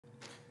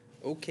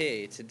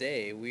Okay,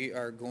 today we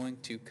are going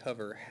to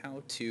cover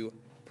how to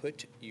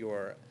put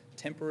your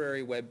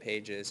temporary web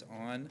pages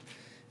on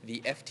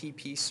the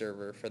FTP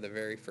server for the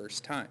very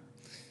first time.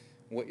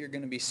 What you're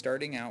going to be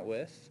starting out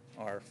with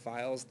are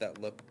files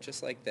that look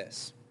just like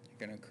this.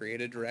 You're going to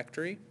create a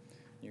directory.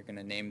 You're going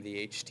to name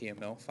the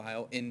HTML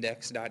file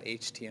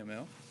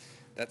index.html.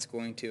 That's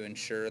going to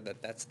ensure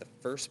that that's the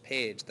first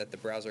page that the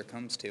browser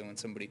comes to when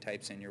somebody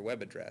types in your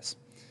web address.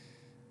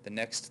 The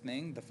next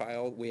thing, the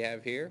file we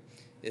have here,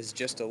 is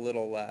just a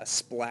little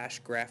splash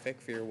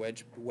graphic for your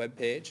web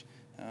page.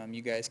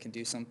 You guys can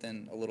do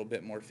something a little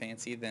bit more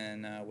fancy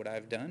than what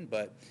I've done,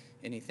 but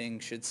anything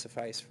should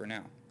suffice for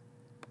now.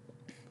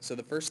 So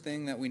the first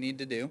thing that we need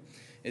to do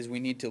is we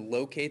need to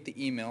locate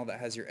the email that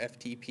has your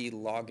FTP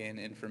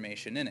login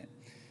information in it.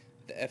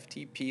 The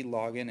FTP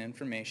login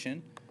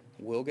information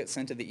will get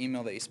sent to the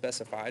email that you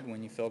specified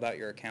when you filled out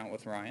your account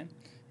with Ryan,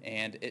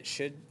 and it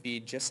should be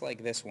just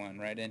like this one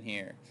right in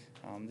here.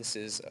 This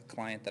is a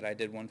client that I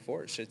did one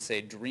for. It should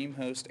say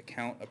DreamHost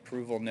Account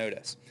Approval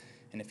Notice.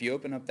 And if you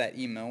open up that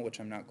email, which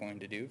I'm not going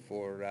to do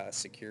for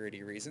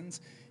security reasons,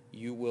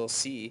 you will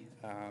see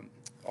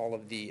all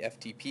of the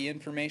FTP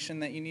information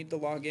that you need to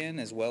log in,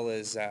 as well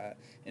as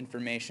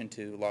information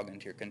to log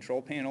into your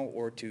control panel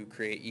or to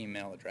create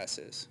email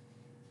addresses.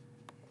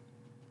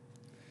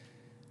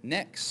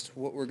 Next,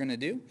 what we're going to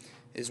do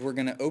is we're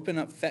going to open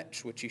up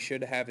Fetch, which you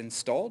should have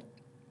installed.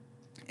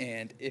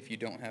 And if you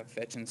don't have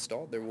Fetch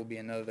installed, there will be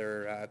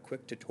another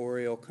quick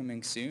tutorial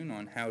coming soon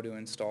on how to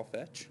install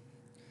Fetch.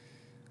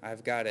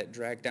 I've got it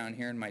dragged down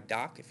here in my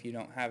dock. If you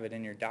don't have it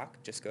in your dock,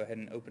 just go ahead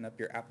and open up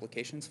your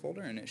applications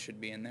folder and it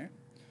should be in there.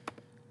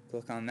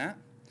 Click on that.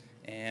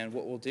 And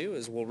what we'll do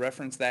is we'll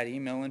reference that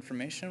email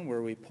information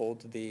where we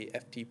pulled the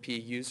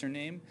FTP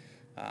username,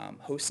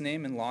 host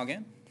name, and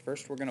login.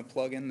 First, we're going to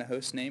plug in the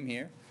host name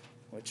here,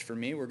 which for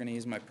me, we're going to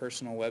use my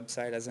personal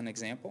website as an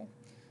example.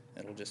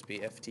 It'll just be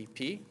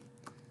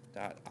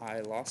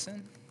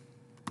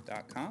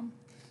ftp.ilawson.com.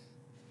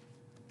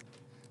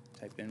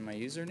 Type in my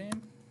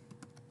username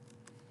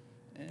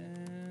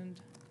and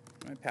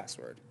my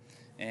password.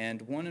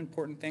 And one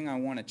important thing I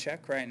want to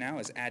check right now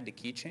is add to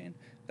keychain.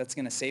 That's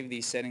going to save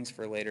these settings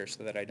for later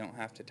so that I don't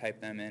have to type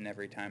them in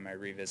every time I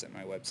revisit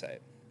my website.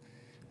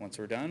 Once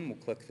we're done, we'll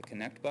click the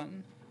connect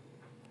button.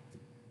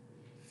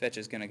 Fetch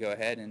is going to go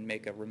ahead and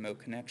make a remote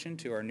connection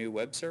to our new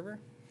web server.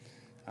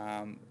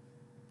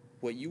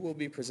 What you will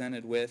be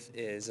presented with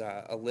is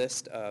a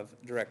list of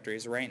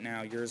directories. Right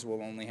now, yours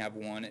will only have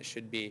one. It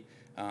should be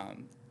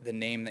the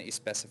name that you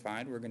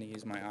specified. We're going to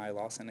use my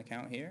iLawson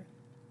account here.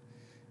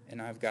 And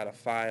I've got a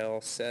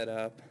file set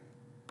up.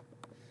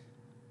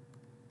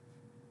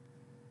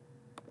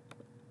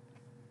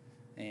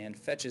 And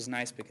Fetch is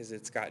nice because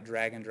it's got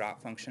drag and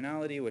drop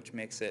functionality, which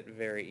makes it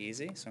very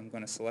easy. So I'm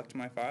going to select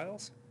my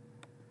files.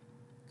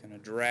 I'm going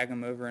to drag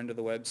them over into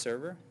the web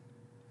server.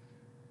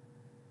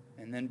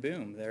 And then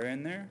boom, they're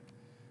in there.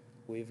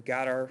 We've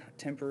got our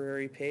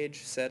temporary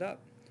page set up.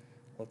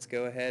 Let's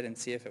go ahead and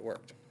see if it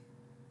worked.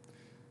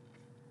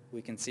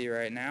 We can see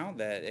right now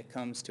that it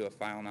comes to a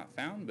file not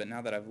found, but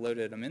now that I've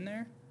loaded them in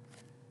there,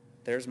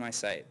 there's my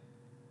site.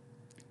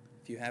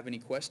 If you have any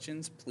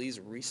questions, please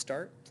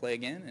restart, play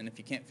again, and if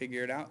you can't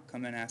figure it out,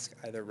 come and ask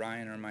either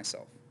Ryan or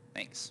myself.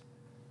 Thanks.